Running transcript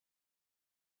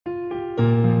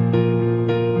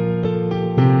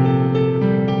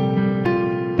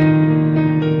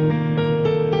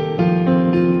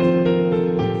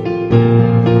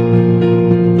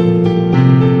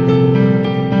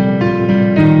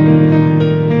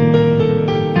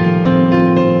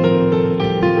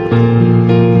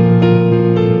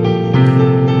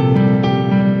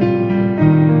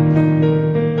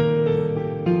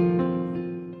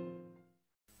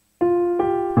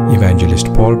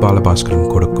பால் பாலபாஸ்கரன்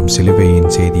கொடுக்கும்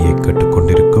சிலுவையின் செய்தியை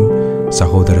கேட்டுக்கொண்டிருக்கும்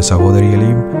சகோதர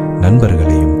சகோதரிகளையும்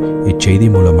நண்பர்களையும் இச்செய்தி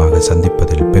மூலமாக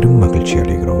சந்திப்பதில் பெரும் மகிழ்ச்சி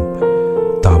அடைகிறோம்.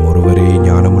 தாம் ஒருவரே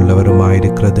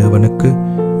ஞானமுள்ளவருமாயிருக்கிற தேவனுக்கு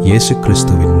இயேசு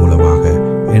கிறிஸ்துவின் மூலமாக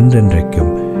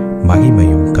என்றென்றைக்கும்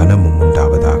மகிமையும் கனமும்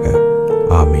உண்டாவதாக.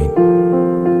 ஆமீன்.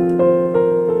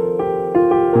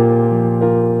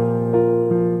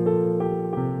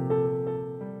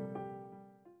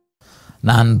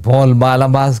 நான் பால்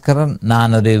பாலபாஸ்கரன்.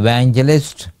 நான் ஒரு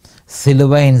இவாஞ்சலிஸ்ட்.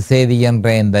 சிலுவையின் செய்தி என்ற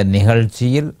இந்த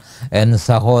நிகழ்ச்சியில் என்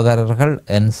சகோதரர்கள்,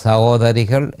 என்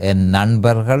சகோதரிகள், என்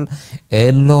நண்பர்கள்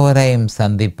எல்லோரையும்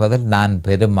சந்திப்பதில் நான்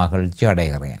பெரும் மகிழ்ச்சி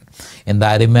அடைகிறேன். இந்த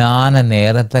அருமையான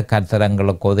நேரத்தை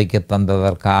கர்த்தரங்களுக்கு ஒதுக்கி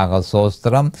தந்ததற்காக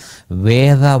சோஸ்திரம்.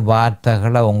 வேத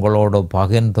வார்த்தைகளை உங்களோடு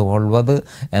பகிர்ந்து கொள்வது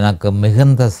எனக்கு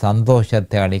மிகுந்த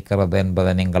சந்தோஷத்தை அளிக்கிறது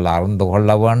என்பதை நீங்கள் அறிந்து கொள்ள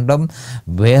வேண்டும்.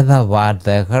 வேத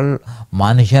வார்த்தைகள்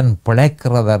மனுஷன்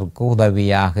பிழைக்கிறதற்கு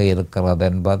உதவியாக இருக்கிறது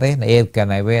என்பதை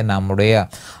ஏற்கனவே நம்முடைய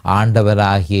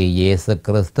ஆண்டவராகிய இயேசு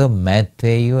கிறிஸ்து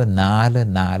மத்தேயு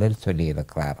 4:4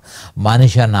 சொல்லியிருக்கிறார்.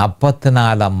 மனுஷன்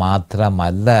அப்பத்தினால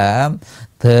மாத்திரமல்ல,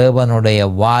 தேவனுடைய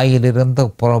வாயிலிருந்து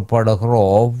புறப்படுகிற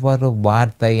ஒவ்வொரு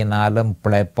வார்த்தையினாலும்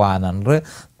பிழைப்பான் என்று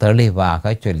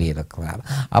தெளிவாக சொல்லியிருக்கிறார்.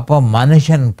 அப்போ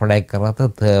மனுஷன் பிழைக்கிறது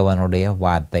தேவனுடைய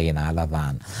வார்த்தையினால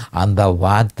தான். அந்த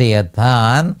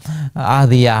வார்த்தையைத்தான்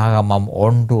ஆதியாகமம்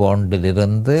 1:1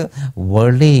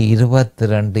 வெளி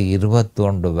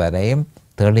 22:21 வரையும்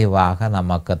தெளிவாக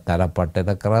நமக்கு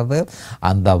தரப்பட்டிருக்கிறது.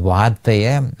 அந்த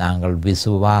வார்த்தையை நாங்கள்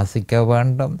விசுவாசிக்க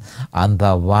வேண்டும். அந்த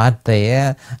வார்த்தையை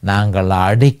நாங்கள்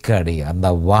அடிக்கடி அந்த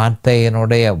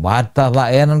வார்த்தையினுடைய வார்த்தை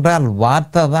தான், ஏனென்றால்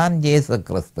வார்த்தை தான் இயேசு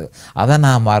கிறிஸ்து. அதை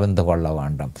நாம் அறிந்து கொள்ள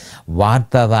வேண்டும்.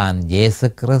 வார்த்தை தான் இயேசு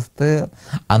கிறிஸ்து.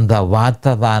 அந்த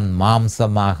வார்த்தை தான்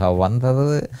மாம்சமாக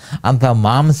வந்தது. அந்த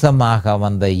மாம்சமாக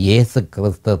வந்த இயேசு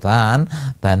கிறிஸ்து தான்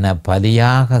தன்னை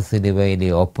பலியாக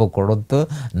சிலுவையிலே ஒப்பு கொடுத்து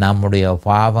நம்முடைய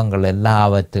பாவங்கள்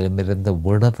எல்லாவற்றிலும் இருந்து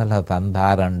விடுதலை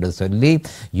தந்தார் என்று சொல்லி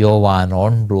யோவான்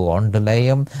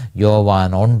 1:1,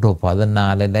 யோவான்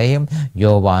 1:14,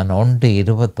 யோவான்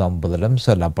 1:29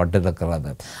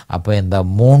 சொல்லப்பட்டிருக்கிறது. அப்போ இந்த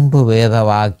 3 வேத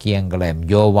வாக்கியங்களையும்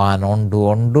யோவான்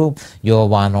 1:1,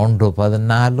 யோவான்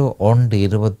 1:14,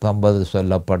 1:29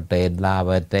 சொல்லப்பட்ட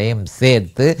எல்லாவற்றையும்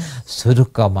சேர்த்து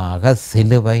சுருக்கமாக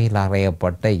சிலுவையில்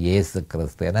அறையப்பட்ட இயேசு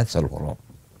கிறிஸ்து என சொல்கிறோம்.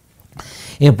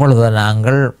 இப்பொழுது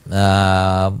நாங்கள்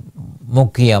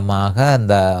முக்கியமாக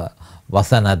இந்த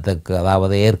வசனத்துக்கு,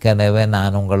 அதாவது ஏற்கனவே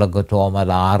நான் உங்களுக்கு ரோமர்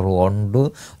 6:1,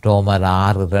 ரோமர்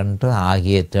 6:2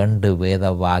 ஆகிய 2 வேத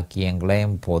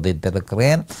வாக்கியங்களையும்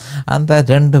போதித்திருக்கிறேன். அந்த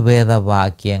 2 வேத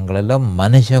வாக்கியங்களிலும்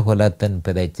மனுஷகுலத்தின்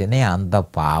பிரச்சனை அந்த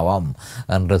பாவம்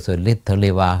என்று சொல்லி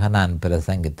தெளிவாக நான்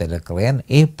பிரசங்கித்திருக்கிறேன்.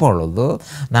 இப்பொழுது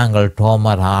நாங்கள்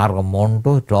ரோமர்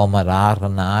 6:3, ரோமர்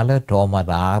 6:4,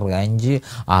 ரோமர் 6:5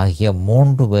 ஆகிய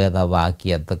 3 வேத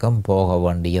வாக்கியத்துக்கும் போக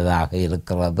வேண்டியதாக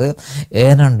இருக்கிறது.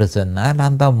 ஏனென்று சொன்னால்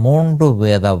அந்த 3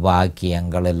 வேத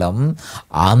வாக்கியங்களிலும்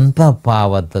அந்த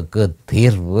பாவத்துக்கு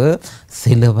தீர்வு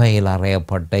சிலுவையில்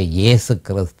அறையப்பட்ட இயேசு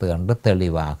கிறிஸ்து என்று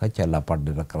தெளிவாக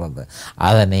சொல்லப்பட்டிருக்கிறது.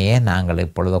 அதனையே நாங்கள்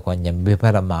இப்பொழுது கொஞ்சம்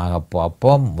விவரமாக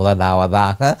பார்ப்போம்.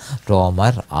 முதலாவதாக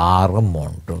ரோமர்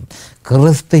 6:3,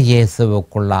 கிறிஸ்து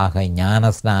இயேசுவுக்குள்ளாக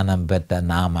ஞானஸ்நானம் பெற்ற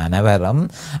நாம் அனைவரும்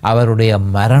அவருடைய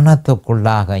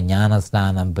மரணத்துக்குள்ளாக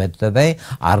ஞானஸ்நானம் பெற்றதை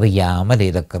அறியாமல்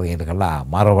இருக்கிறீர்களா?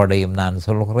 மறுபடியும் நான்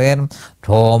சொல்கிறேன்,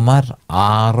 ரோமர்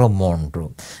 6:3,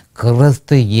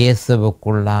 கிறிஸ்து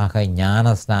இயேசுவுக்குள்ளாக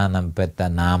ஞானஸ்நானம் பெற்ற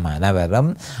நாம்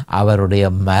அனைவரும் அவருடைய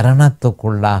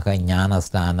மரணத்துக்குள்ளாக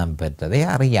ஞானஸ்நானம் பெற்றதை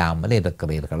அறியாமல்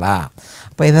இருக்கிறீர்களா?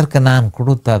 அப்போ இதற்கு நான்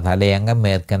கொடுத்த தலையங்கம்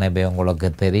ஏற்கனவே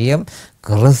உங்களுக்கு தெரியும்.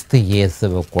 கிறிஸ்து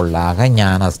இயேசுவுக்குள்ளாக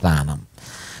ஞானஸ்நானம்,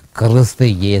 கிறிஸ்து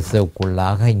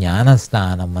இயேசுக்குள்ளாக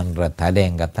ஞானஸ்நானம் என்ற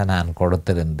தலையங்கத்தை நான்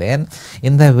கொடுத்திருந்தேன்.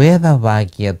 இந்த வேத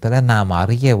வாக்கியத்தில் நாம்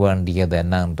அறிய வேண்டியது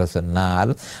என்ன என்று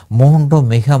சொன்னால், 3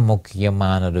 மிக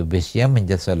முக்கியமான ஒரு விஷயம்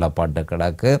இங்கே சொல்லப்பட்டு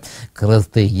கிடக்கு.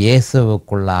 கிறிஸ்து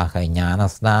இயேசுவுக்குள்ளாக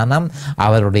ஞானஸ்நானம்,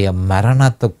 அவருடைய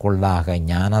மரணத்துக்குள்ளாக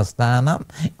ஞானஸ்நானம்.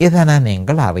 இதனை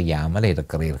நீங்கள் அறியாமல்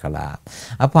இருக்கிறீர்களா?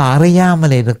 அப்போ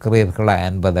அறியாமல் இருக்கிறீர்களா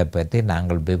என்பதை பற்றி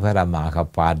நாங்கள் விவரமாக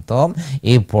பார்த்தோம்.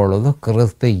 இப்பொழுது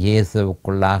கிறிஸ்து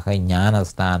இயேசுவுக்குள்ளாக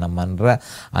ஞானஸ்நானம் என்ற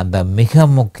அந்த மிக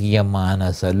முக்கியமான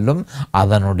சொல்லும்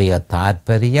அதனுடைய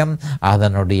தாற்பயம்,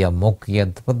 அதனுடைய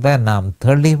முக்கியத்துவத்தை நாம்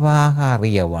தெளிவாக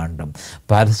அறிய வேண்டும்.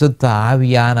 பரிசுத்த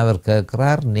ஆவியானவர்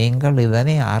கேட்கிறார், நீங்கள்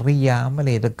இதனை அறியாமல்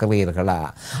இருக்கிறீர்களா?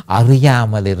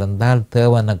 அறியாமல் இருந்தால்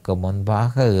தேவனுக்கு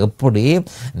முன்பாக எப்படி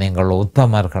நீங்கள்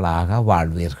உத்தமர்களாக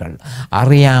வாழ்வீர்கள்?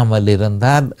 அறியாமல்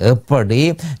இருந்தால் எப்படி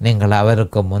நீங்கள்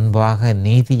அவருக்கு முன்பாக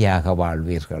நீதியாக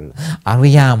வாழ்வீர்கள்?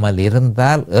 அறியாமல் அறியாமல்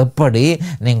இருந்தால் எப்படி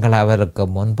நீங்கள் அவருக்கு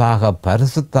முன்பாக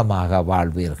பரிசுத்தமாக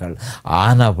வாழ்வீர்கள்?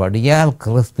 ஆனபடியால்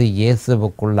கிறிஸ்து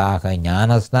இயேசுவுக்குள்ளாக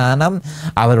ஞானஸ்நானம்,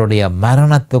 அவருடைய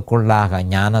மரணத்துக்குள்ளாக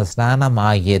ஞானஸ்நானம்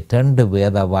ஆகிய 2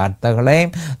 வேத வார்த்தைகளை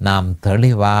நாம்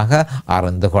தெளிவாக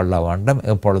அறிந்து கொள்ள வேண்டும்.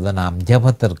 இப்பொழுது நாம்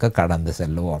ஜெபத்திற்கு கடந்து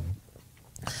செல்லுவோம்.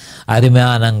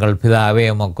 அருமையானங்கள் பிதாவே,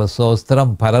 உமக்கு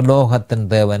சோஸ்திரம். பரலோகத்தின்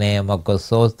தேவனே, உமக்கு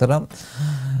சோஸ்திரம்.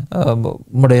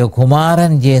 உம்முடைய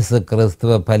குமாரன் இயேசு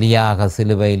கிறிஸ்துவ பலியாக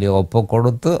சிலுவையிலே ஒப்பு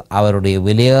கொடுத்து அவருடைய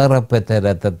வெளியேறப்பெற்ற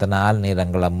இரத்தத்தினால் நீர்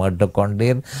எங்களை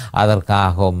மீட்டுக்கொண்டீர்.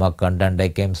 அதற்காக உமக்கு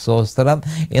அண்டைக்கும் சோஸ்திரம்.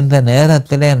 இந்த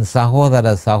நேரத்தில் என்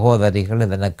சகோதர சகோதரிகள்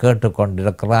இதனை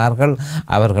கேட்டுக்கொண்டிருக்கிறார்கள்.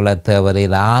 அவர்களை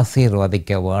தேவரில்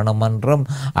ஆசீர்வதிக்க வேணுமென்றும்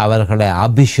அவர்களை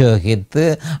அபிஷேகித்து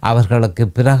அவர்களுக்கு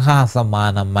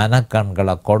பிரகாசமான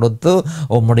மனக்கண்களை கொடுத்து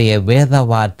உம்முடைய வேத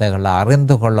வார்த்தைகளை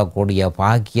அறிந்து கொள்ளக்கூடிய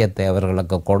பாக்கியத்தை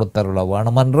அவர்களுக்கு கொடுத்தருள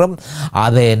வேணுமென்றும்,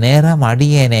 அதே நேரம்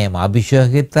அடியேனையும்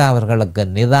அபிஷேகித்து அவர்களுக்கு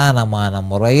நிதானமான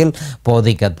முறையில்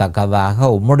போதிக்கத்தக்கதாக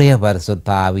உம்முடைய பரிசுத்த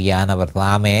ஆவியானவர்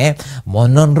தாமே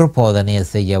முன்னின்று போதனையை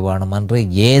செய்ய வேணுமென்று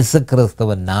இயேசு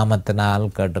கிறிஸ்துவின் நாமத்தினால்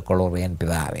கேட்டுக்கொள்கிறேன்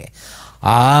பிதாவே.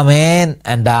 ஆமேன்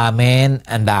and amen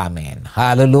and amen.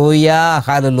 Hallelujah,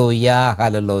 hallelujah,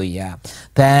 hallelujah.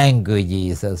 Thank you,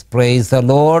 Jesus. Praise the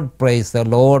Lord, praise the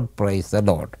Lord, praise the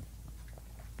Lord.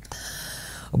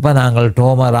 இப்போ நாங்கள்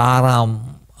ரோமர்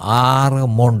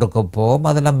 6:3 போவோம்.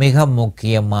 அதில் மிக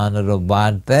முக்கியமான ஒரு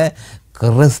வார்த்தை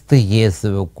கிறிஸ்து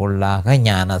இயேசுவுக்குள்ளாக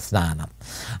ஞானஸ்நானம்.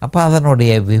 அப்போ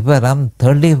அதனுடைய விவரம்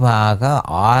தெளிவாக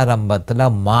ஆரம்பத்தில்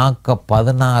மார்க்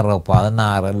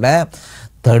 16:16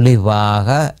 தெளிவாக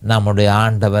நம்முடைய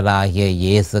ஆண்டவராகிய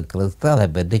இயேசு கிறிஸ்து அதை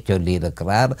பற்றி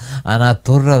சொல்லியிருக்கிறார். ஆனால்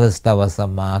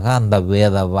துரதிர்ஷ்டவசமாக அந்த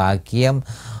வேத வாக்கியம்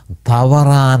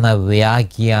தவறான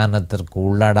வியாக்கியானத்திற்கு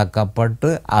உள்ளடக்கப்பட்டு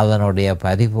அதனுடைய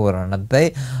பரிபூரணத்தை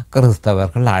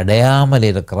கிறிஸ்தவர்கள் அடையாமல்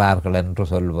இருக்கிறார்கள் என்று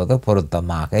சொல்வது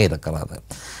பொருத்தமாக இருக்கிறது.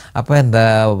 அப்போ இந்த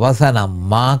வசனம்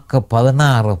மார்க்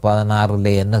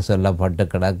 16:16 என்ன சொல்லப்பட்டு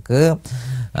கிடக்கு?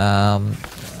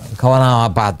 கவனமாக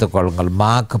பார்த்துக்கொள்ளுங்கள்.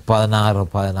 மார்க்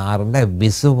 16:16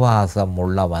 விசுவாசம்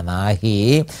உள்ளவனாகி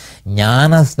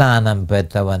ஞானஸ்நானம்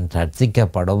பெற்றவன்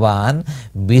ரட்சிக்கப்படுவான்,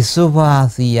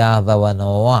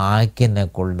 விசுவாசியாதவனோ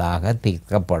ஆக்கினைக்குள்ளாக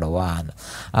தீர்க்கப்படுவான்.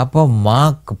 அப்போ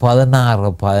மார்க்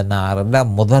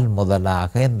 16:16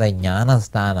 முதலாக இந்த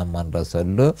ஞானஸ்நானம் என்ற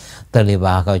சொல்லு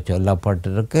தெளிவாக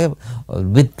சொல்லப்பட்டிருக்கு.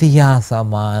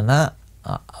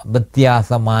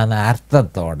 வித்தியாசமான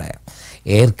அர்த்தத்தோட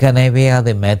ஏற்கனவே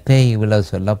அது மெத்தேயுவில்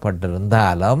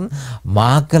சொல்லப்பட்டிருந்தாலும்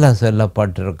மார்க்கில்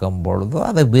சொல்லப்பட்டிருக்கும் பொழுது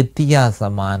அது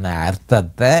வித்தியாசமான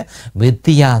அர்த்தத்தை,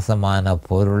 வித்தியாசமான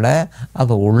பொருளை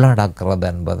அது உள்ளடக்கிறது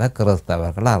என்பதை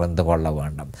கிறிஸ்தவர்கள் அறிந்து கொள்ள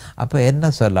வேண்டும். அப்போ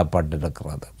என்ன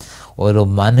சொல்லப்பட்டிருக்கிறது? ஒரு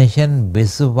மனுஷன்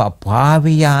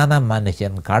பாவியான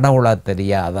மனுஷன், கடவுளை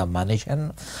தெரியாத மனுஷன்,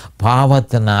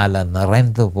 பாவத்தினால்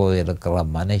நிறைந்து போயிருக்கிற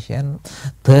மனுஷன்,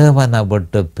 தேவனை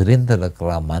விட்டு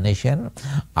பிரிந்திருக்கிற மனுஷன்,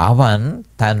 அவன்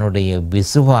தன்னுடைய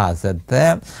விசுவாசத்தை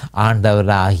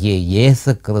ஆண்டவராகிய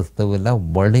இயேசு கிறிஸ்துவில்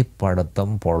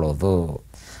வெளிப்படுத்தும் பொழுது,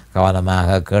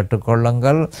 கவனமாக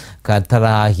கேட்டுக்கொள்ளுங்கள்,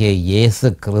 கர்த்தராகிய இயேசு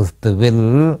கிறிஸ்துவில்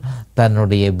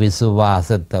தன்னுடைய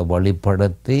விசுவாசத்தை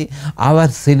வெளிப்படுத்தி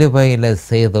அவர் சிலுவையில்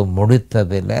செய்து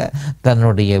முடித்ததில்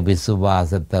தன்னுடைய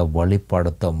விசுவாசத்தை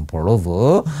வெளிப்படுத்தும் பொழுது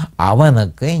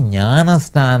அவனுக்கு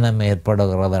ஞானஸ்நானம்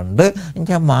ஏற்படுகிறது என்று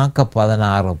இங்கே மார்க்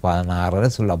 16:16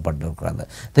 சொல்லப்பட்டிருக்கிறது.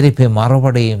 திருப்பி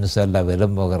மறுபடியும் சொல்ல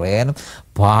விரும்புகிறேன்.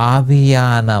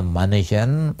 பாவியான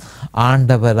மனுஷன்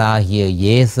ஆண்டவராகிய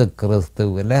இயேசு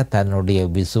கிறிஸ்துவில் தன்னுடைய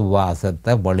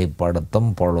விசுவாசத்தை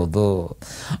வெளிப்படுத்தும் பொழுது,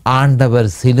 ஆண்டவர்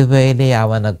சிலுவையிலே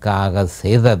அவனுக்காக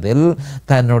செய்ததில்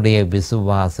தன்னுடைய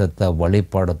விசுவாசத்தை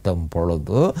வெளிப்படுத்தும்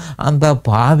பொழுது அந்த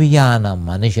பாவியான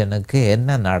மனுஷனுக்கு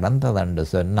என்ன நடந்ததென்று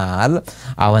சொன்னால்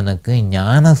அவனுக்கு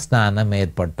ஞானஸ்நானம்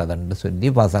ஏற்பட்டதென்று சொல்லி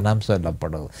வசனம்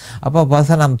சொல்லப்படுது. அப்போ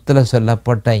வசனத்தில்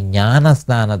சொல்லப்பட்ட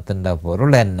ஞானஸ்நானத்தின்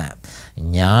பொருள் என்ன?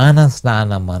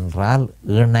 ஞானஸ்நானம் என்றால்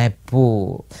இணைப்பு.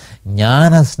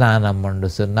 ஞானஸ்நானம் என்று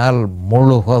சொன்னால்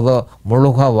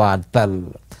முழுகவாத்தல்.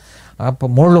 அப்போ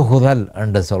முழுகுதல்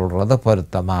என்று சொல்கிறது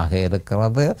பொருத்தமாக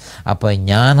இருக்கிறது. அப்போ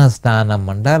ஞானஸ்நானம்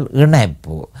என்றால்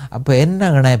இணைப்பு. அப்போ என்ன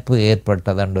இணைப்பு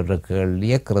ஏற்பட்டது என்ற ஒரு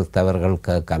கேள்வியை கிறிஸ்தவர்கள்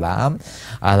கேட்கலாம்.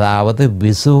 அதாவது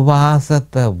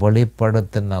விசுவாசத்தை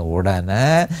வெளிப்படுத்தின உடனே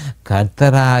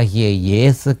கர்த்தராகிய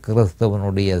இயேசு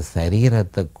கிறிஸ்துவனுடைய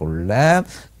சரீரத்துக்குள்ள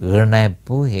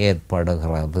இணைப்பு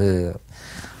ஏற்படுகிறது.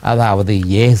 அதாவது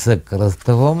இயேசு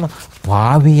கிறிஸ்துவும்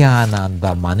பாவியான அந்த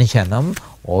மனுஷனும்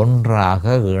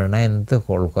ஒன்றாக இணைந்து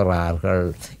கொள்கிறார்கள்.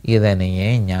 இதனையே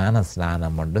ஞான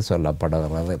ஸ்நானம் என்று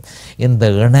சொல்லப்படுகிறது.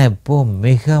 இந்த இணைப்பு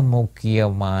மிக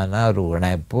முக்கியமான ஒரு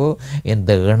இணைப்பு.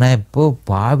 இந்த இணைப்பு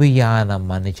பாவியான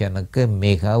மனுஷனுக்கு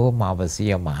மிகவும்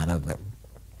அவசியமானது.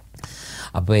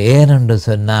 அப்போ ஏனென்று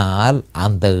சொன்னால்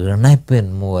அந்த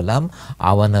இணைப்பின் மூலம்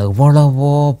அவன்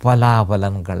எவ்வளவோ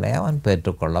பலாபலன்களை அவன்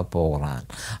பெற்றுக்கொள்ளப் போகிறான்.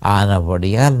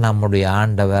 ஆனபடியால் நம்முடைய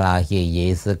ஆண்டவராகிய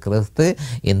இயேசு கிறிஸ்து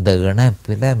இந்த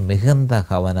இணைப்பில் மிகுந்த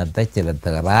கவனத்தை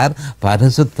செலுத்துகிறார்.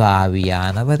 பரிசுத்த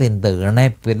ஆவியானவர் இந்த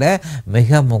இணைப்பில்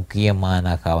மிக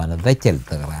முக்கியமான கவனத்தை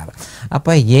செலுத்துகிறார்.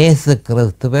 அப்போ இயேசு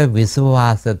கிறிஸ்துவை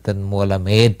விசுவாசத்தின் மூலம்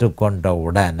ஏற்றுக்கொண்ட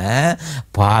உடனே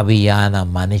பாவியான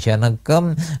மனுஷனுக்கும்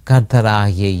கர்த்தராகிய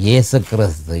இயேசு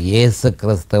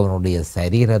கிறிஸ்துவனுடைய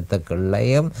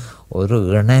சரீரத்துக்குள்ளேயும் ஒரு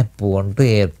இணைப்பு ஒன்று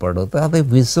ஏற்படுது. அது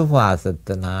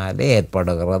விசுவாசத்தினாலே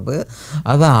ஏற்படுகிறது.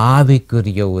 அது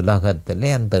ஆவிக்குரிய உலகத்திலே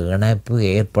அந்த இணைப்பு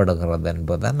ஏற்படுகிறது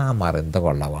என்பதை நாம் அறிந்து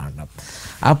கொள்ள வேண்டும்.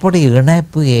 அப்படி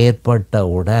இணைப்பு ஏற்பட்ட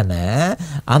உடனே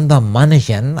அந்த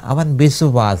மனுஷன் அவன்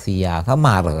விசுவாசியாக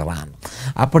மாறுகிறான்.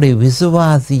 அப்படி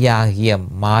விசுவாசியாகிய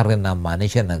மாறின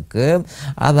மனுஷனுக்கு,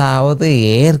 அதாவது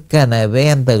ஏற்கனவே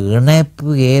அந்த இணைப்பு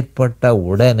ஏற்பட்ட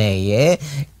உடனேயே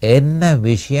என்ன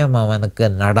விஷயம் அவனுக்கு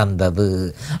நடந்தது,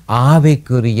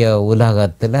 ஆவிக்குரிய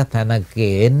உலகத்தில் தனக்கு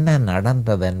என்ன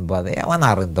நடந்தது என்பதை அவன்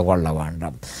அறிந்து கொள்ள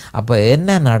வேண்டும். அப்போ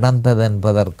என்ன நடந்தது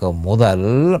என்பதற்கு முதல்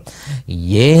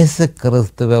இயேசு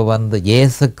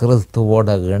கிறிஸ்துவோட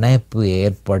இணைப்பு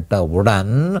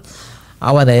ஏற்பட்டவுடன்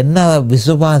அவன் என்ன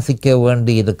விசுவாசிக்க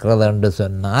வேண்டி இருக்கிறது என்று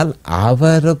சொன்னால்,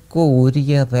 அவருக்கு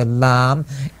உரியதெல்லாம்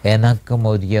எனக்கும்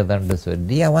உரியதென்று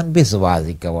சொல்லி அவன்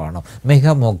விசுவாசிக்க வேணும்.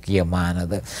 மிக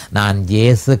முக்கியமானது. நான்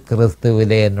இயேசு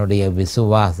கிறிஸ்துவிலே என்னுடைய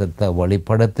விசுவாசத்தை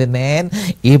வெளிப்படுத்தினேன்.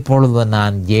 இப்பொழுது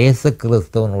நான் இயேசு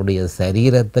கிறிஸ்துவனுடைய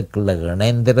சரீரத்துக்குள்ள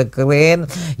இணைந்திருக்கிறேன்.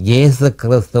 இயேசு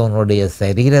கிறிஸ்துவனுடைய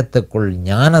சரீரத்துக்குள்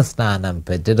ஞானஸ்நானம்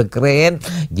பெற்றிருக்கிறேன்.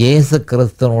 இயேசு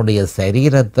கிறிஸ்துவனுடைய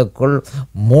சரீரத்துக்குள்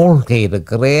மூழ்கி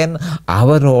இருக்கிறேன்.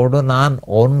 அவரோடு நான்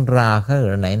ஒன்றாக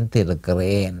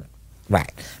இணைந்திருக்கிறேன்.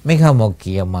 மிக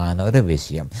முக்கியமான ஒரு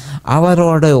விஷயம்.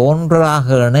 அவரோடு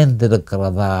ஒன்றாக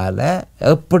இணைந்திருக்கிறதால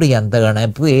எப்படி அந்த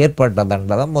இணைப்பு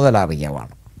ஏற்பட்டதுன்றதை முதல் அறிய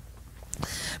வேணும்.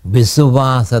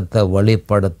 விசுவாசத்தை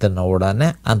வெளிப்படுத்தின உடனே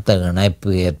அந்த இணைப்பு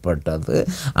ஏற்பட்டது.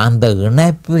 அந்த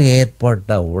இணைப்பு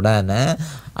ஏற்பட்ட உடனே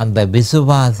அந்த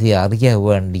விசுவாசி அறிய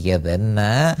வேண்டியது என்ன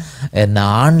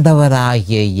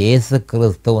ஆண்டவராகிய இயேசு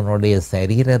கிறிஸ்துவனுடைய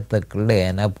சரீரத்துக்குள்ளே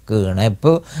எனக்கு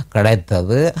இணைப்பு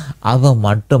கிடைத்தது. அது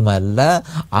மட்டுமல்ல,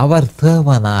 அவர்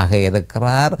தேவனாக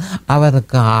இருக்கிறார்.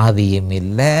 அவருக்கு ஆதியும்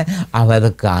இல்லை,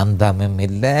 அவருக்கு அந்தமும்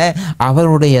இல்லை.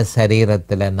 அவருடைய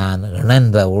சரீரத்தில் நான்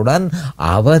இணைந்தவுடன்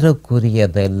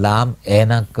அவருக்குரியதெல்லாம்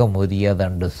எனக்கும்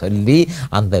உரியதென்று சொல்லி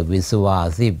அந்த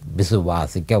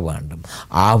விசுவாசிக்க வேண்டும்.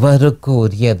 அவருக்கு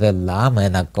உரியதெல்லாம்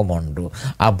எனக்கும் உண்டு.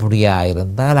 அப்படியா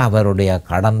இருந்தால் அவருடைய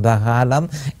கடந்த காலம்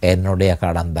என்னுடைய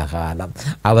கடந்த காலம்,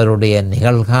 அவருடைய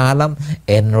நிகழ்காலம்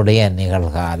என்னுடைய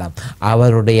நிகழ்காலம்,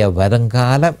 அவருடைய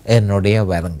வருங்காலம் என்னுடைய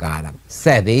வருங்காலம்.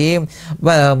 சரி,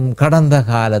 கடந்த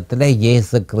காலத்தில்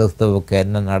இயேசு கிறிஸ்துவுக்கு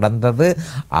என்ன நடந்தது?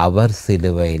 அவர்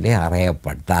சிலுவையிலே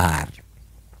அறையப்பட்டார்,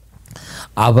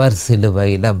 அவர்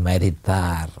சிலுவையில்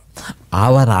மரித்தார்,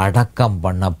 அவர் அடக்கம்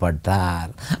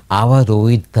பண்ணப்பட்டார், அவர்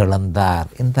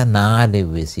உயிர்த்தெழுந்தார். இந்த 4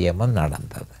 விஷயமும்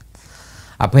நடந்தது.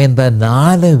 அப்போ இந்த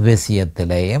 4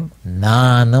 விஷயத்திலேயும்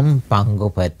நானும் பங்கு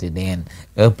பற்றினேன்.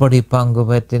 எப்படி பங்கு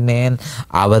பற்றினேன்?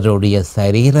 அவருடைய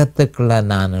சரீரத்துக்குள்ள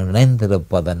நான்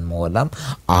இணைந்திருப்பதன் மூலம்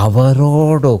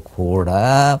அவரோடு கூட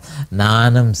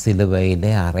நானும்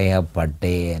சிலுவையிலே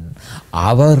அறையப்பட்டேன்,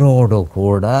 அவரோடு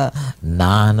கூட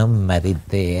நானும்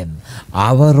மரித்தேன்,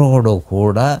 அவரோடு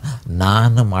கூட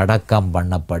நானும் அடக்கம்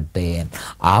பண்ணப்பட்டேன்,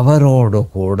 அவரோடு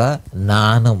கூட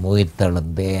நானும்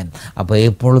உயிர்த்தெழுந்தேன். அப்போ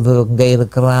இப்பொழுது இங்கே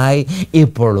இருக்கிறாய்,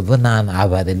 இப்பொழுது நான்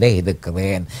அவரிலே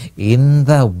இருக்கிறேன்.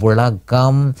 இந்த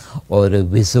விளக்கம் ஒரு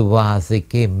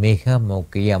விசுவாசிக்கு மிக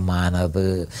முக்கியமானது.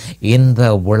 இந்த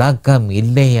விளக்கம்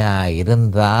இல்லையா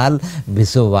இருந்தால்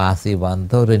விசுவாசி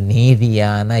ஒரு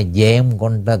நீதியான ஜெயம்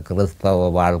கொண்ட கிறிஸ்தவ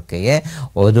வாழ்க்கையை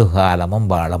ஒரு காலமும்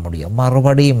வாழ முடியும்.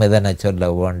 மறுபடியும் இதனை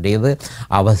சொல்ல வேண்டியது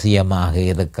அவசியமாக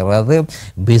இருக்கிறது.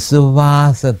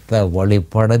 விசுவாசத்தை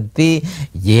வெளிப்படுத்தி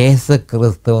இயேசு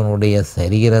கிறிஸ்துவனுடைய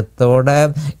சரீரத்தோட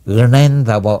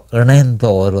இணைந்த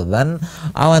ஒருவன்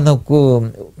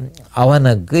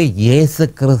அவனுக்கு இயேசு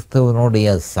கிறிஸ்துவனுடைய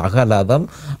சகலதும்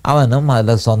அவனும்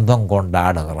அதில் சொந்தம்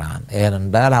கொண்டாடுகிறான்.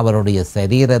 ஏனென்றால் அவருடைய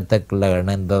சரீரத்துக்குள்ள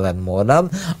இணைந்ததன் மூலம்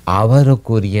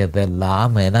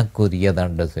அவருக்குரியதெல்லாம் எனக்குரியது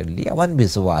என்று சொல்லி அவன்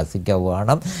விசுவாசிக்க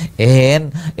வேணும்.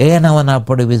 ஏன் அவன்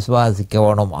அப்படி விசுவாசிக்க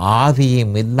வேணும்?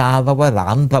 ஆதியும் இல்லாதவர்,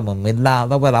 அந்தமும்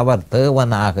இல்லாதவர், அவர்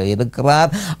தேவனாக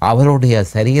இருக்கிறார். அவருடைய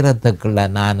சரீரத்துக்குள்ள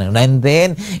நான்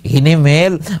இணைந்தேன்.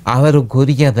 இனிமேல்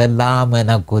அவருக்குரியதெல்லாம்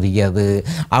எனக்குரியது.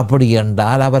 அப்படி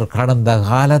என்றால் அவர் கடந்த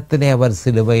காலத்திலே அவர்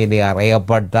சிலுவையிலே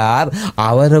அறையப்பட்டார்.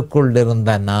 அவருக்குள்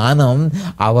இருந்த நானும்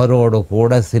அவரோடு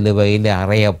கூட சிலுவையிலே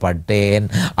அறையப்பட்டேன்.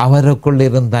 அவருக்குள்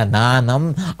இருந்த நானும்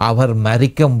அவர்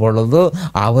மரிக்கும் பொழுது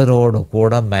அவரோடு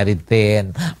கூட மரித்தேன்.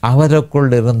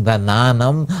 அவருக்குள் இருந்த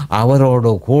நானும்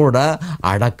அவரோடு கூட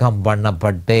அடக்கம்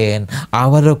பண்ணப்பட்டேன்.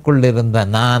 அவருக்குள் இருந்த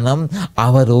நானும்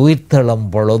அவர் உயிர்த்தெழும்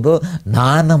பொழுது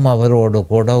நானும் அவரோடு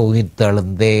கூட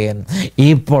உயிர்த்தெழுந்தேன்.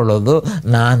 இப்பொழுது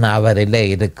நான் அவரில்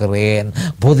இருக்கிறேன்.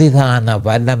 புதிதான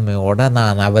வல்லமையோடு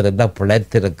நான் அவரில்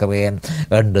பிழைத்திருக்கிறேன்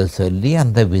என்று சொல்லி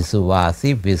அந்த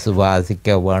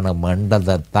விசுவாசிக்க வேணும்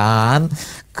என்றதைத்தான்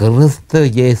கிறிஸ்து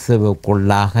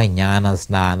இயேசுவுக்குள்ளாக ஞான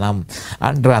ஸ்நானம்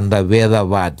என்ற அந்த வேத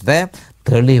வார்த்தை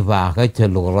தெளிவாக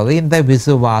சொல்லுகிறது. இந்த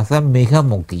விசுவாசம் மிக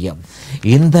முக்கியம்.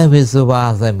 இந்த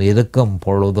விசுவாசம் இருக்கும்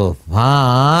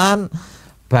பொழுதுதான்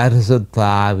பரிசுத்த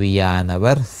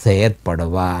ஆவியானவர்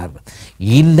செயற்படுவார்.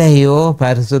 இல்லையோ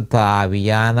பரிசுத்த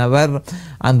ஆவியானவர்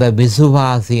அந்த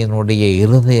விசுவாசியினுடைய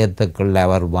இருதயத்துக்குள்ள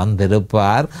அவர்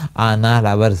வந்திருப்பார், ஆனால்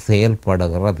அவர்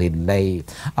செயல்படுகிறதில்லை.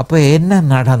 அப்போ என்ன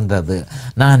நடந்தது?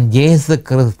 நான் இயேசு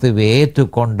கிறிஸ்துவை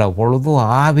ஏற்றுக்கொண்ட பொழுது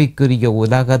ஆவிக்குரிய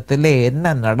உலகத்திலே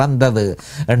என்ன நடந்தது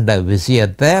என்ற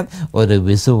விஷயத்தை ஒரு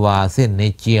விசுவாசி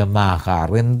நிச்சயமாக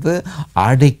அறிந்து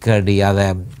அடிக்கடி அதை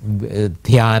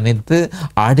தியானித்து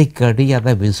அடிக்கடி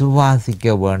அதை விசுவாசிக்க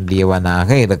வேண்டியவனாக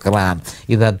இருக்கிறான்.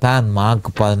 இதைத்தான் மார்க்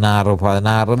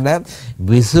 16:16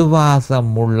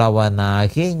 விசுவாசம்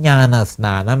உள்ளவனாகி ஞான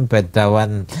ஸ்நானம்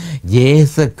பெற்றவன்,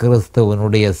 இயேசு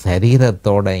கிறிஸ்துவனுடைய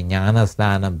சரீரத்தோட ஞான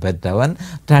ஸ்நானம் பெற்றவன்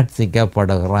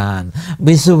ரட்சிக்கப்படுகிறான்.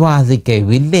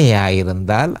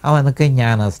 விசுவாசிக்கவில்லையாயிருந்தால் அவனுக்கு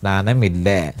ஞான ஸ்நானம்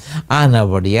இல்லை.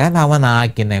 ஆனபடியால் அவன்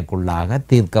ஆக்கினைக்குள்ளாக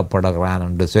தீர்க்கப்படுகிறான்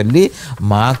என்று சொல்லி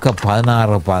மார்க்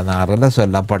 16:16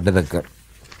 சொல்லப்பட்டிருக்கு.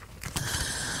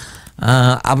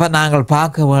 அப்போ நாங்கள்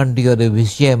பார்க்க வேண்டிய ஒரு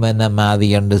விஷயம் என்ன மாதிரி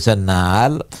என்று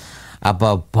சொன்னால், அப்போ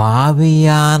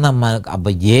பாவியான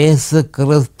அப்போ இயேசு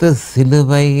கிறிஸ்து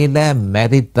சிலுவையில்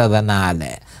மரித்ததனால,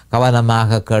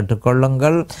 கவனமாக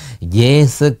கேட்டுக்கொள்ளுங்கள்,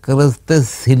 இயேசு கிறிஸ்து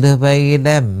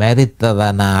சிலுவையில்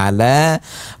மரித்ததனால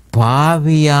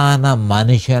பாவியான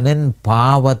மனுஷனின்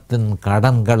பாவத்தின்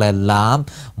கடன்கள் எல்லாம்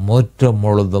முற்று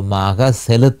முழுதுமாக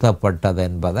செலுத்தப்பட்டது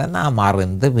என்பதை நாம்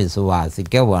அறிந்து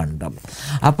விசுவாசிக்க வேண்டும்.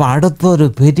 அப்போ அடுத்த ஒரு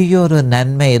பெரிய ஒரு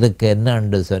நன்மை இருக்கு.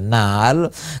 என்னென்று சொன்னால்,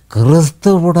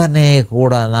 கிறிஸ்துவுடனே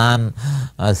கூட நான்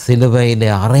சிலுவையில்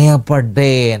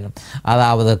அறையப்பட்டேன்.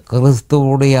 அதாவது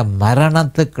கிறிஸ்துவுடைய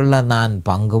மரணத்துக்குள்ள நான்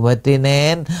பங்கு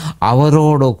பற்றினேன்.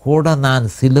 அவரோடு கூட நான்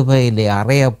சிலுவையில்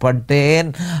அறையப்பட்டேன்.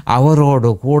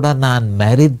 அவரோடு கூட நான்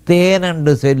மரித்தேன்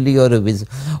என்று சொல்லி ஒரு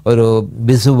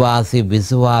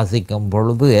விசுவாசிக்கும்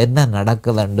பொழுது என்ன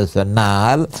நடக்குது என்று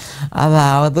சொன்னால்,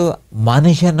 அதாவது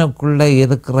மனுஷனுக்குள்ளே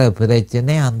இருக்கிற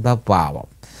பிரச்சனை அந்த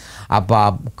பாவம். அப்போ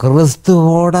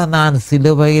கிறிஸ்துவோட நான்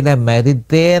சிலுவையில்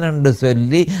மரித்தேன் என்று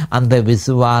சொல்லி அந்த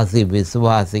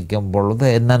விசுவாசிக்கும் பொழுது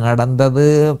என்ன நடந்தது?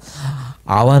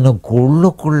 அவனுக்கு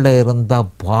உள்ளுக்குள்ளே இருந்த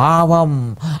பாவம்,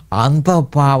 அந்த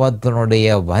பாவத்தினுடைய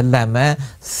வல்லமை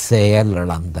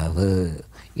செயலிழந்தது.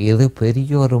 இது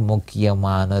பெரிய ஒரு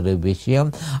முக்கியமான ஒரு விஷயம்.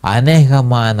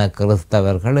 அநேகமான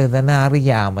கிறிஸ்தவர்கள் இதனை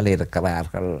அறியாமல்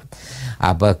இருக்கிறார்கள்.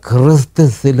 அப்போ கிறிஸ்து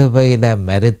சிலுவையில்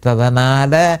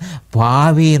மரித்ததனால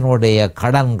பாவியினுடைய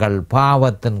கடன்கள்,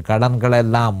 பாவத்தின் கடன்கள்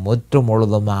எல்லாம் முற்று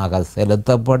முழுதுமாக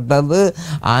செலுத்தப்பட்டது.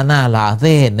 ஆனால்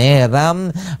அதே நேரம்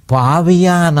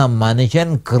பாவியான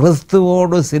மனுஷன்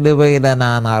கிறிஸ்துவோடு சிலுவையில்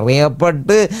நான்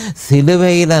அறையப்பட்டு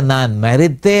சிலுவையில் நான்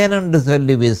மரித்தேன் என்று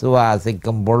சொல்லி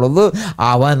விசுவாசிக்கும் பொழுது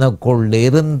அவனுக்குள்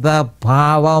இருந்த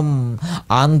பாவம்,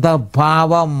 அந்த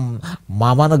பாவம்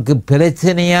அவனுக்கு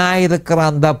பிரச்சனையாயிருக்கிற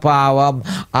அந்த பாவம்,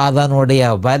 அதனுடைய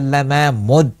வல்லமை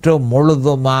முற்று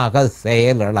முழுதுமாக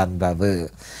செயலிழந்தது.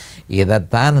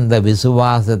 இதைத்தான் இந்த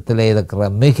விசுவாசத்தில் இருக்கிற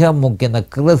மிக முக்கிய இந்த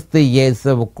கிறிஸ்து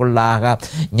இயேசுவுக்குள்ளாக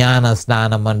ஞான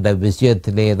ஸ்நானம் என்ற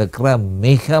விஷயத்தில் இருக்கிற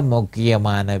மிக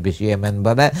முக்கியமான விஷயம்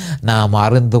என்பதை நாம்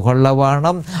அறிந்து கொள்ள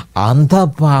வேணும். அந்த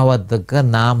பாவத்துக்கு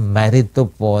நாம் மரித்து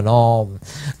போனோம்.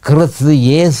 கிறிஸ்து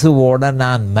இயேசுவோட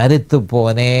நான் மரித்து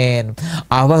போனேன்.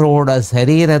 அவரோட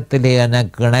சரீரத்திலே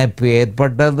எனக்கு இணைப்பு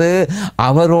ஏற்பட்டது.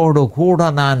 அவரோடு கூட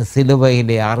நான்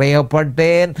சிலுவையிலே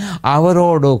அறையப்பட்டேன்.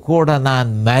 அவரோடு கூட நான்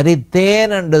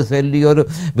மரித்தேன் என்று சொல்லி ஒரு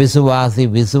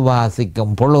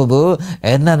விசுவாசிக்கும் பொழுது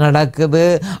என்ன நடக்குது?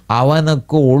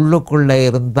 அவனுக்கு உள்ளுக்குள்ளே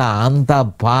இருந்த அந்த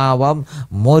பாவம்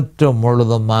முற்று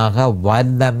முழுதுமாக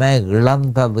வல்லமை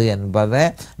இழந்தது என்பதை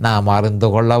நாம் அறிந்து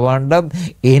கொள்ள வேண்டும்.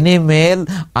 இனிமேல்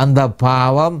அந்த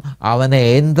பாவம் அவனை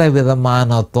எந்த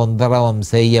விதமான தொந்தரவும்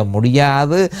செய்ய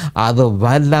முடியாது. அது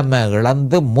வல்லமை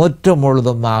இழந்து முற்று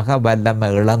முழுதுமாக வல்லமை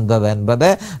இழந்தது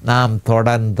என்பதை நாம்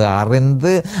தொடர்ந்து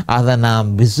அறிந்து அதை நாம்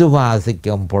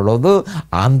விசுவாசிக்கும் பொழுது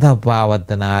அந்த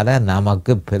பாவத்தினால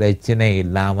நமக்கு பிரச்சனை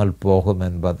இல்லாமல் போகும்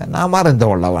என்பதை நாம் அறிந்து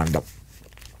கொள்ள வேண்டும்.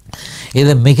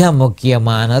 இது மிக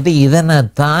முக்கியமானது.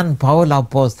 இதனைத்தான் பவுல்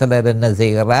அப்போஸ்தலர் என்ன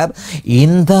செய்கிறார்?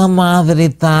 இந்த மாதிரி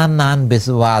தான் நான்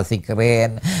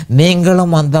விசுவாசிக்கிறேன்,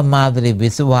 நீங்களும் அந்த மாதிரி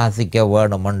விசுவாசிக்க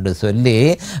வேணும் என்று சொல்லி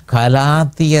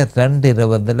கலாத்தியர்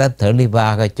 2:20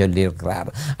 தெளிவாக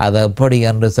சொல்லியிருக்கிறார். அது எப்படி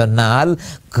என்று சொன்னால்,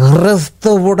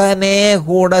 கிறிஸ்துவுடனே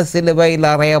கூட சிலுவையில்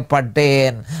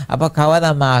அறையப்பட்டேன். அப்போ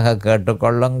கவனமாக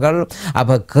கேட்டுக்கொள்ளுங்கள்.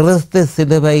 அப்போ கிறிஸ்து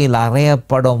சிலுவையில்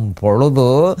அறையப்படும் பொழுது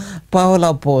பவுல்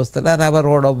அப்போஸ்தலர்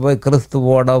அவரோட போய்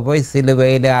கிறிஸ்துவோட போய்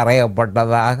சிலுவையில்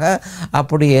அறையப்பட்டதாக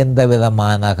அப்படி எந்த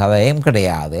விதமான கதையும்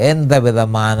கிடையாது, எந்த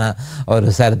விதமான ஒரு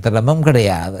சரித்திரமும்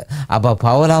கிடையாது. அப்போ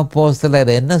பவுல்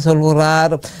அப்போஸ்தலர் என்ன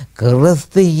சொல்கிறார்?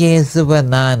 கிறிஸ்து இயேசுவை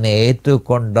நான்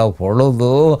ஏற்றுக்கொண்ட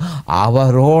பொழுது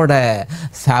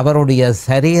அவருடைய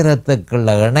சரீரத்துக்குள்ள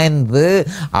இணைந்து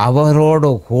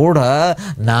அவரோடு கூட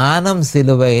நானும்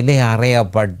சிலுவையிலே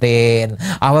அறையப்பட்டேன்.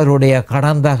 அவருடைய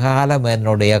கடந்த காலம்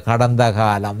என்னுடைய கடந்த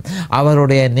காலம்,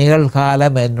 அவருடைய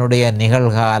நிகழ்காலம் என்னுடைய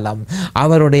நிகழ்காலம்,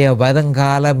 அவருடைய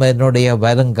வருங்காலம் என்னுடைய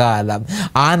வருங்காலம்.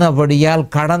 ஆனபடியால்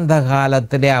கடந்த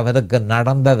காலத்திலே அவருக்கு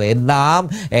நடந்தது எல்லாம்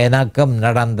எனக்கும்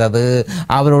நடந்தது.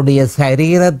 அவருடைய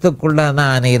சரீரத்துக்குள்ள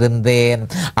நான் இருந்தேன்.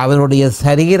 அவருடைய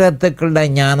சரீரத்துக்குள்ள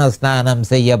ஞான ஸ்நானம்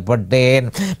செய்யப்பட்டேன்.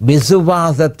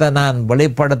 விசுவாசத்தை நான்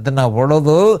வெளிப்படுத்தின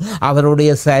பொழுது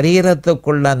அவருடைய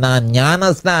சரீரத்துக்குள்ள நான்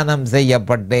ஞான ஸ்நானம்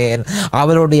செய்யப்பட்டேன்.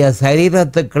 அவருடைய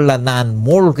சரீரத்துக்குள்ள நான்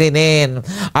மூழ்கினேன்.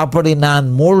 அப்படி நான்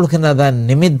மூழ்கினதன்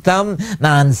நிமித்தம்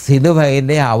நான்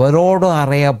சிலுவையிலே அவரோடு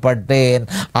அறையப்பட்டேன்.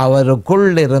 அவருக்குள்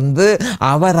இருந்து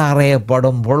அவர்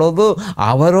அறையப்படும் பொழுது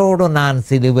அவரோடு நான்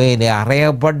சிலுவையிலே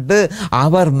அறையப்பட்டு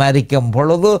அவர் மரிக்கும்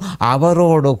பொழுது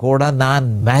அவரோடு கூட நான்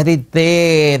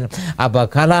மரித்தேன். அப்ப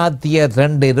கலாத்தியர்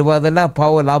 2:20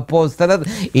 பவுல் அப்போஸ்தலர்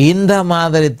இந்த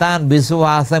மாதிரி தான்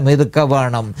விசுவாசம் இருக்க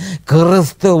வேணும்.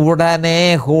 கிறிஸ்துவுடனே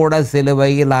கூட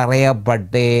சிலுவையில்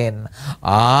அறையப்பட்டேன்,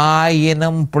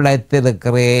 ஆயினும்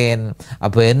பிழைத்திருக்கிறேன்.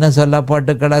 அப்ப என்ன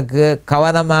சொல்லப்பட்டு கிடக்கு?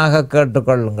 கவனமாக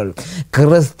கேட்டுக்கொள்ளுங்கள்.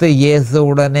 கிறிஸ்து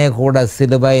இயேசுவுடனே கூட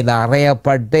சிலுவையில்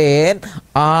அறையப்பட்டேன்,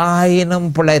 ஆயினும்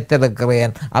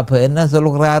பிழைத்திருக்கிறேன். அப்ப என்ன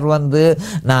சொல்கிறார்?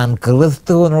 நான்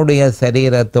கிறிஸ்துவனுடைய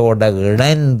சரீரத்தோடு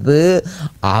இணைந்து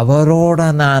அவரோட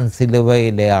நான்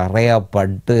சிலுவையிலே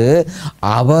அறையப்பட்டு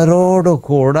அவரோடு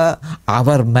கூட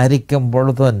அவர் மரிக்கும்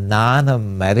பொழுது நானும்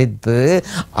மரித்து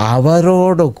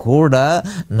அவரோடு கூட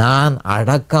நான்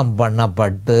அடக்கம்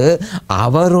பண்ணப்பட்டு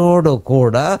அவரோடு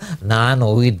கூட நான்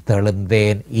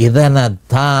உயிர்த்தெழுந்தேன்.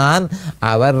 இதனைத்தான்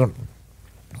அவர்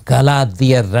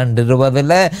கலாத்தியர்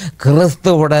 2:20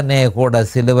 கிறிஸ்துவுடனே கூட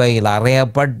சிலுவையில்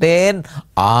அறையப்பட்டேன்,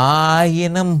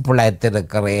 ஆயினும்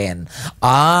பிழைத்திருக்கிறேன்,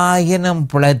 ஆயினும்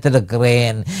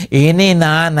பிழைத்திருக்கிறேன். இனி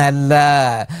நான் அல்ல,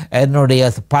 என்னுடைய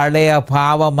பழைய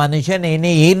பாவ மனுஷன்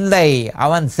இனி இல்லை,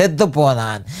 அவன் செத்து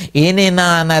போனான். இனி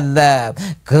நான் அல்ல,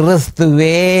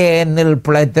 கிறிஸ்துவே என்னில்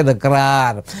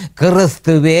பிழைத்திருக்கிறார்,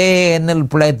 கிறிஸ்துவே என்னில்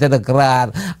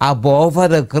பிழைத்திருக்கிறார். அப்போ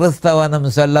ஒவ்வொரு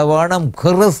கிறிஸ்தவனும் சொல்ல வேணும்,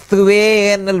 கிறிஸ்துவே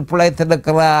என்னில்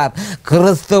பிழைத்திருக்கிறார்.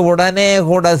 கிறிஸ்துவுடனே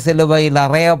கூட சிலுவையில்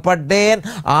அறையப்பட்டேன்,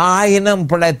 ஆயினும்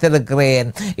பிழைத்திருக்கிறேன்.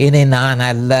 இனி நான்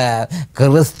அல்ல,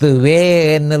 கிறிஸ்துவே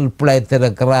என்னில்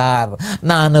பிழைத்திருக்கிறார்.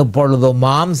 நான் இப்பொழுது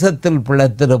மாம்சத்தில்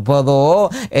பிழைத்திருப்பதோ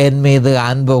என் மீது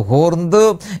அன்பு கூர்ந்து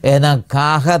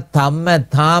எனக்காக தம்மை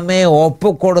தாமே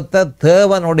ஒப்பு கொடுத்த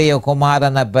தேவனுடைய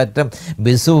குமாரனை பற்றி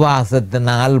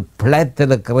விசுவாசத்தினால்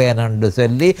பிழைத்திருக்கிறேன் என்று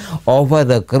சொல்லி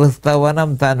ஒவ்வொரு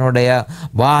கிறிஸ்தவனும் தன்னுடைய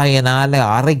வாயினாலே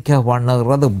அறிக்கை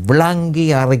பண்ணுகிறது, விளங்கி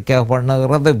அறிக்கை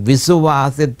பண்ணுகிறது,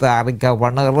 விசுவாசித்து அறிக்கை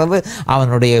பண்ணுகிறது.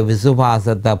 அவனுடைய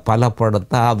விசுவாசத்தை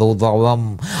பலப்படுத்த அது உதவும்.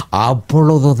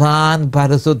 அப்பொழுதுதான்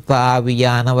பரிசுத்த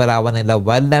ஆவியானவர் அவனில்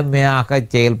வல்லமையாக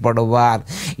செயல்படுவார்.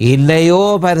 இல்லையோ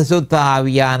பரிசுத்த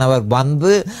ஆவியானவர்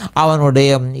வந்து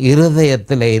அவனுடைய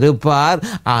இருதயத்தில் இருப்பார்,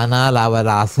 ஆனால் அவர்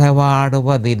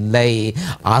அசைவாடுவதில்லை.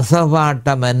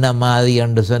 அசைவாட்டம் என்ன மாதிரி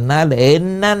என்று சொன்னால்,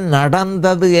 என்ன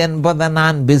நடந்தது என்பதை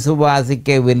நான்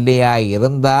விசுவாசிக்கவில்லையா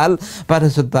இருந்தால்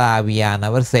பரிசுத்த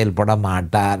ஆவியானவர் செயல்பட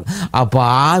மாட்டார். அப்போ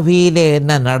ஆவியிலே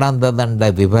என்ன நடந்தது என்ற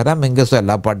விவரம் இங்கு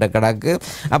சொல்லப்பட்டு கிடக்கு.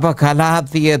 அப்போ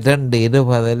கலாத்தியர்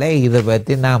 2:20 இது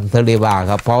பற்றி நாம்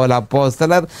தெளிவாக பவுல்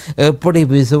அப்போஸ்தலர் எப்படி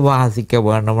விசுவாசிக்க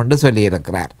வேண்டும் என்று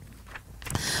சொல்லியிருக்கிறார்.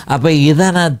 அப்போ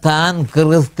இதனைத்தான்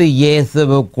கிறிஸ்து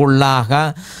இயேசுவுக்குள்ளாக,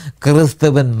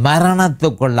 கிறிஸ்துவின்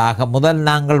மரணத்துக்குள்ளாக, முதல்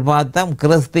நாங்கள் பார்த்தோம்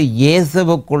கிறிஸ்து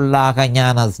இயேசுவுக்குள்ளாக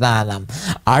ஞான ஸ்நானம்,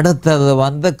 அடுத்தது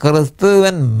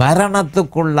கிறிஸ்துவின்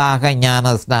மரணத்துக்குள்ளாக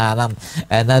ஞான ஸ்நானம்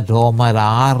என ரோமர்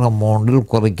 6:3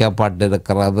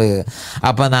 குறிக்கப்பட்டிருக்கிறது.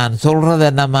 அப்போ நான் சொல்கிறது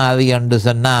என்ன மாதிரி என்று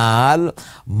சொன்னால்,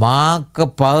 மார்க்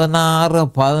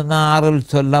 16:16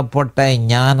 சொல்லப்பட்ட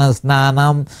ஞான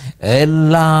ஸ்நானம்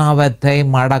எல்லாவற்றையும்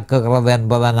அடக்குகிறது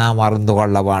என்பதை நாம் அறிந்து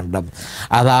கொள்ள வேண்டும்.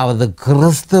 அதாவது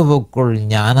கிறிஸ்துவுக்குள்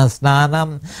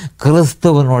ஞானஸ்நானம்,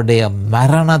 கிறிஸ்துவனுடைய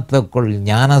மரணத்துக்குள்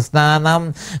ஞானஸ்நானம்,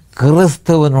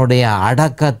 கிறிஸ்துவனுடைய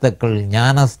அடக்கத்துக்குள்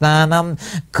ஞானஸ்நானம்,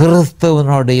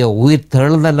 கிறிஸ்துவனுடைய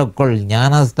உயிர்த்தெழுதலுக்குள்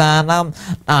ஞானஸ்நானம்.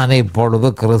 நான்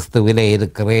இப்பொழுது கிறிஸ்துவிலே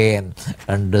இருக்கிறேன்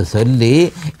என்று சொல்லி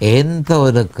எந்த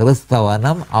ஒரு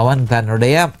கிறிஸ்தவனும் அவன்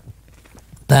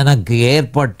தனக்கு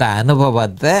ஏற்பட்ட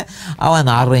அனுபவத்தை அவன்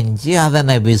அறிஞ்சு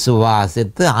அதனை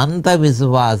விசுவாசித்து அந்த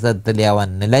விசுவாசத்தில்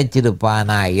அவன்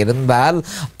நிலைச்சிருப்பானாக இருந்தால்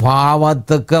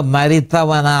பாவத்துக்கு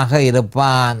மரித்தவனாக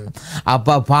இருப்பான்.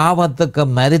 அப்போ பாவத்துக்கு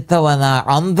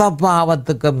அந்த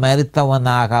பாவத்துக்கு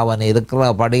மரித்தவனாக அவன்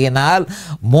இருக்கிறபடியினால்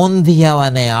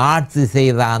முந்தியவனை ஆட்சி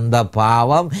செய்த அந்த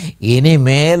பாவம்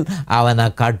இனிமேல் அவனை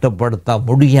கட்டுப்படுத்த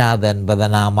முடியாது என்பதை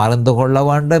நாம் அறிந்து கொள்ள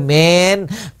வேண்டும். ஏன்?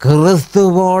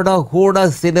 கிறிஸ்துவோட கூட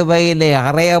சிலுவையிலே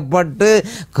அறையப்பட்டு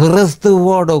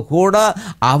கிறிஸ்துவோடு கூட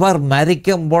அவர்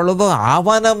மரிக்கும் பொழுது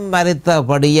அவனும்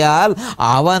மரித்தபடியால்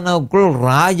அவனுக்குள்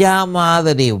ராஜா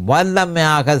மாதிரி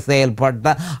வல்லமையாக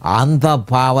செயல்பட்ட அந்த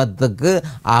பாவத்துக்கு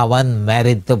அவன்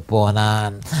மரித்து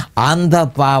போனான். அந்த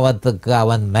பாவத்துக்கு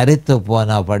அவன் மரித்து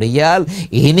போனபடியால்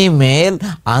இனிமேல்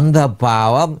அந்த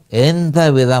பாவம் எந்த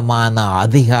விதமான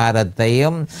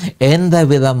அதிகாரத்தையும் எந்த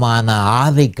விதமான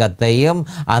ஆதிக்கத்தையும்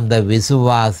அந்த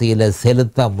விசுவாசியில செலுத்த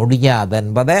முடியாது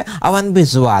என்பதை அவன்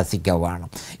விசுவாசிக்க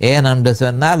வேணும். ஏனென்று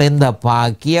சொன்னால் இந்த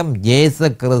பாக்கியம் இயேசு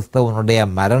கிறிஸ்துவனுடைய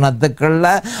மரணத்துக்குள்ள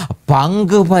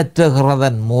பங்கு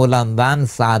பெற்றுகிறதன் மூலம்தான்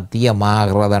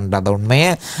சாத்தியமாகிறது என்றது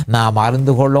உண்மையை நாம்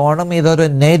அறிந்து கொள்ளணும். இது ஒரு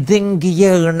நெருங்கிய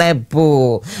இணைப்பு,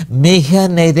 மிக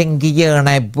நெருங்கிய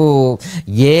இணைப்பு.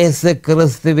 இயேசு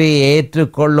கிறிஸ்துவை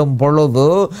ஏற்றுக்கொள்ளும் பொழுது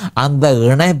அந்த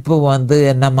இணைப்பு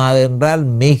என்ன மாதிரி என்றால்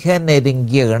மிக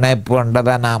நெருங்கிய இணைப்பு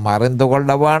என்றதை நாம் அறிந்து கொள்ள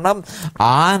வேணும்.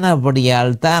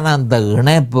 ஆனபடியால் தான் அந்த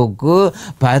இணைப்புக்கு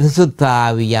பரிசுத்த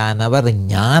ஆவியானவர்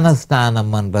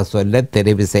ஞானஸ்நானம் என்ற சொல்ல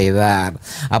தெரிவு செய்தார்.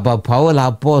 அப்போ பவுல்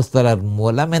அப்போஸ்தலர்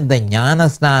மூலம் இந்த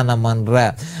ஞானஸ்நானம் என்ற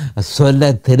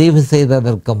சொல்ல தெரிவு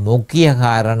செய்ததற்கு முக்கிய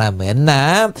காரணம் என்ன?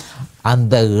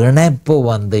 அந்த இணைப்பு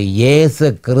இயேசு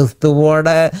கிறிஸ்துவோட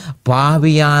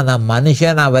பாவியான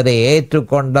மனுஷன் அவரை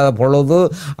ஏற்றுக்கொண்ட பொழுது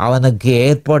அவனுக்கு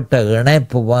ஏற்பட்ட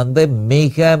இணைப்பு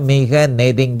மிக மிக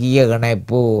நெருங்கிய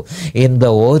இணைப்பு. இந்த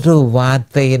ஒரு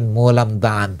வார்த்தையின்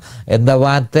மூலம்தான், இந்த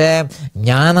வார்த்தை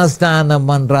ஞானஸ்நானம்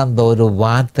என்ற அந்த ஒரு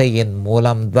வார்த்தையின்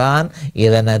மூலம்தான்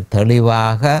இதனை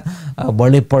தெளிவாக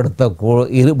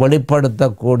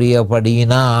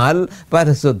வெளிப்படுத்தக்கூடியபடியினால்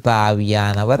பரிசுத்த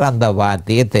ஆவியானவர் அந்த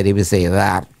வார்த்தையை தெரிவு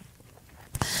செய்தார்.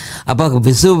 அப்போ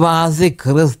விசுவாசி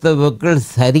கிறிஸ்துவுக்குள்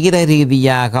சரீர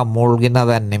ரீதியாக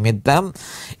மூழ்கினதன் நிமித்தம்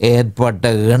ஏற்பட்ட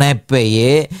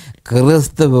இணைப்பையே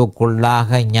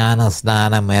கிறிஸ்துவுக்குள்ளாக ஞான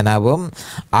ஸ்நானம் எனவும்,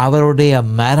 அவருடைய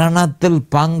மரணத்தில்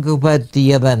பங்கு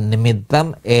பற்றியதன்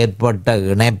நிமித்தம் ஏற்பட்ட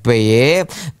இணைப்பையே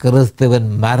கிறிஸ்துவின்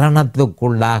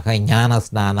மரணத்துக்குள்ளாக ஞான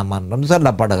ஸ்நானம் என்றும்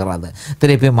சொல்லப்படுகிறது.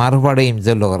 திருப்பி மறுபடியும்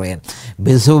சொல்லுகிறேன்,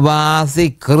 விசுவாசி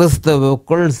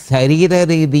கிறிஸ்துவுக்குள் சரீர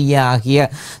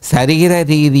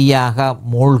ரீதியாக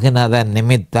மூழ்கினதன்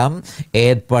நிமித்தம்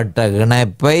ஏற்பட்ட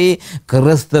இணைப்பை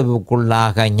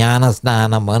கிறிஸ்துவுக்குள்ளாக ஞான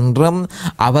ஸ்நானம் என்றும்,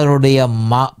 அவருடைய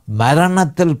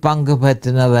மரணத்தில் பங்கு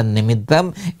பெற்றினதன் நிமித்தம்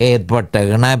ஏற்பட்ட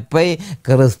இணைப்பை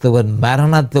கிறிஸ்துவின்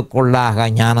மரணத்துக்குள்ளாக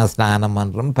ஞான ஸ்நானம்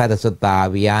என்றும் பரிசுத்த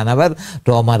ஆவியானவர்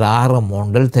ரோமர்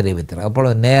 6:3 தெரிவித்தார்.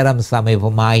 அப்பொழுது நேரம்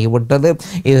சமீபமாகிவிட்டது.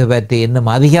 இது பற்றி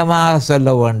இன்னும் அதிகமாக சொல்ல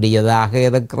வேண்டியதாக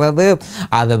இருக்கிறது.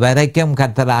 அது வரைக்கும்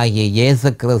கர்த்தராகிய இயேசு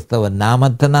கிறிஸ்துவின்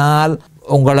நாமத்தினால்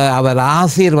உங்களை அவர்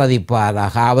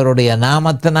ஆசீர்வதிப்பாராக. அவருடைய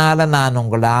நாமத்தினால நான்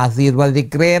உங்களை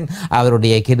ஆசீர்வதிக்கிறேன்.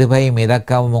 அவருடைய கிருபையும்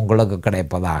இரக்கமும் உங்களுக்கு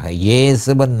கிடைப்பதாக.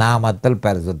 இயேசுவின் நாமத்தில்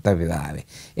பரிசுத்த பிதாவே,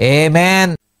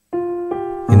 ஆமென்.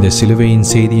 இந்த சிலுவையின்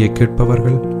செய்தியை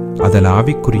கேட்பவர்கள் அதன்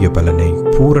ஆவிக்குரிய பலனை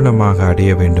பூரணமாக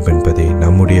அடைய வேண்டும் என்பதே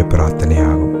நம்முடைய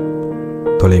பிரார்த்தனையாகும்.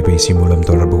 தொலைபேசி மூலம்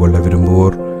தொடர்பு கொள்ள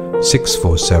விரும்புவோர்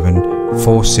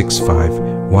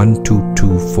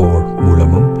 647-465-1224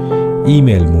 மூலமும்,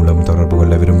 இமெயில் மூலம் தொடர்பு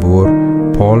கொள்ள விரும்புவோர்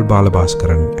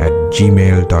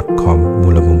paulbalabaskaran@gmail.com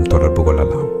மூலமும் தொடர்பு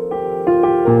கொள்ளலாம்.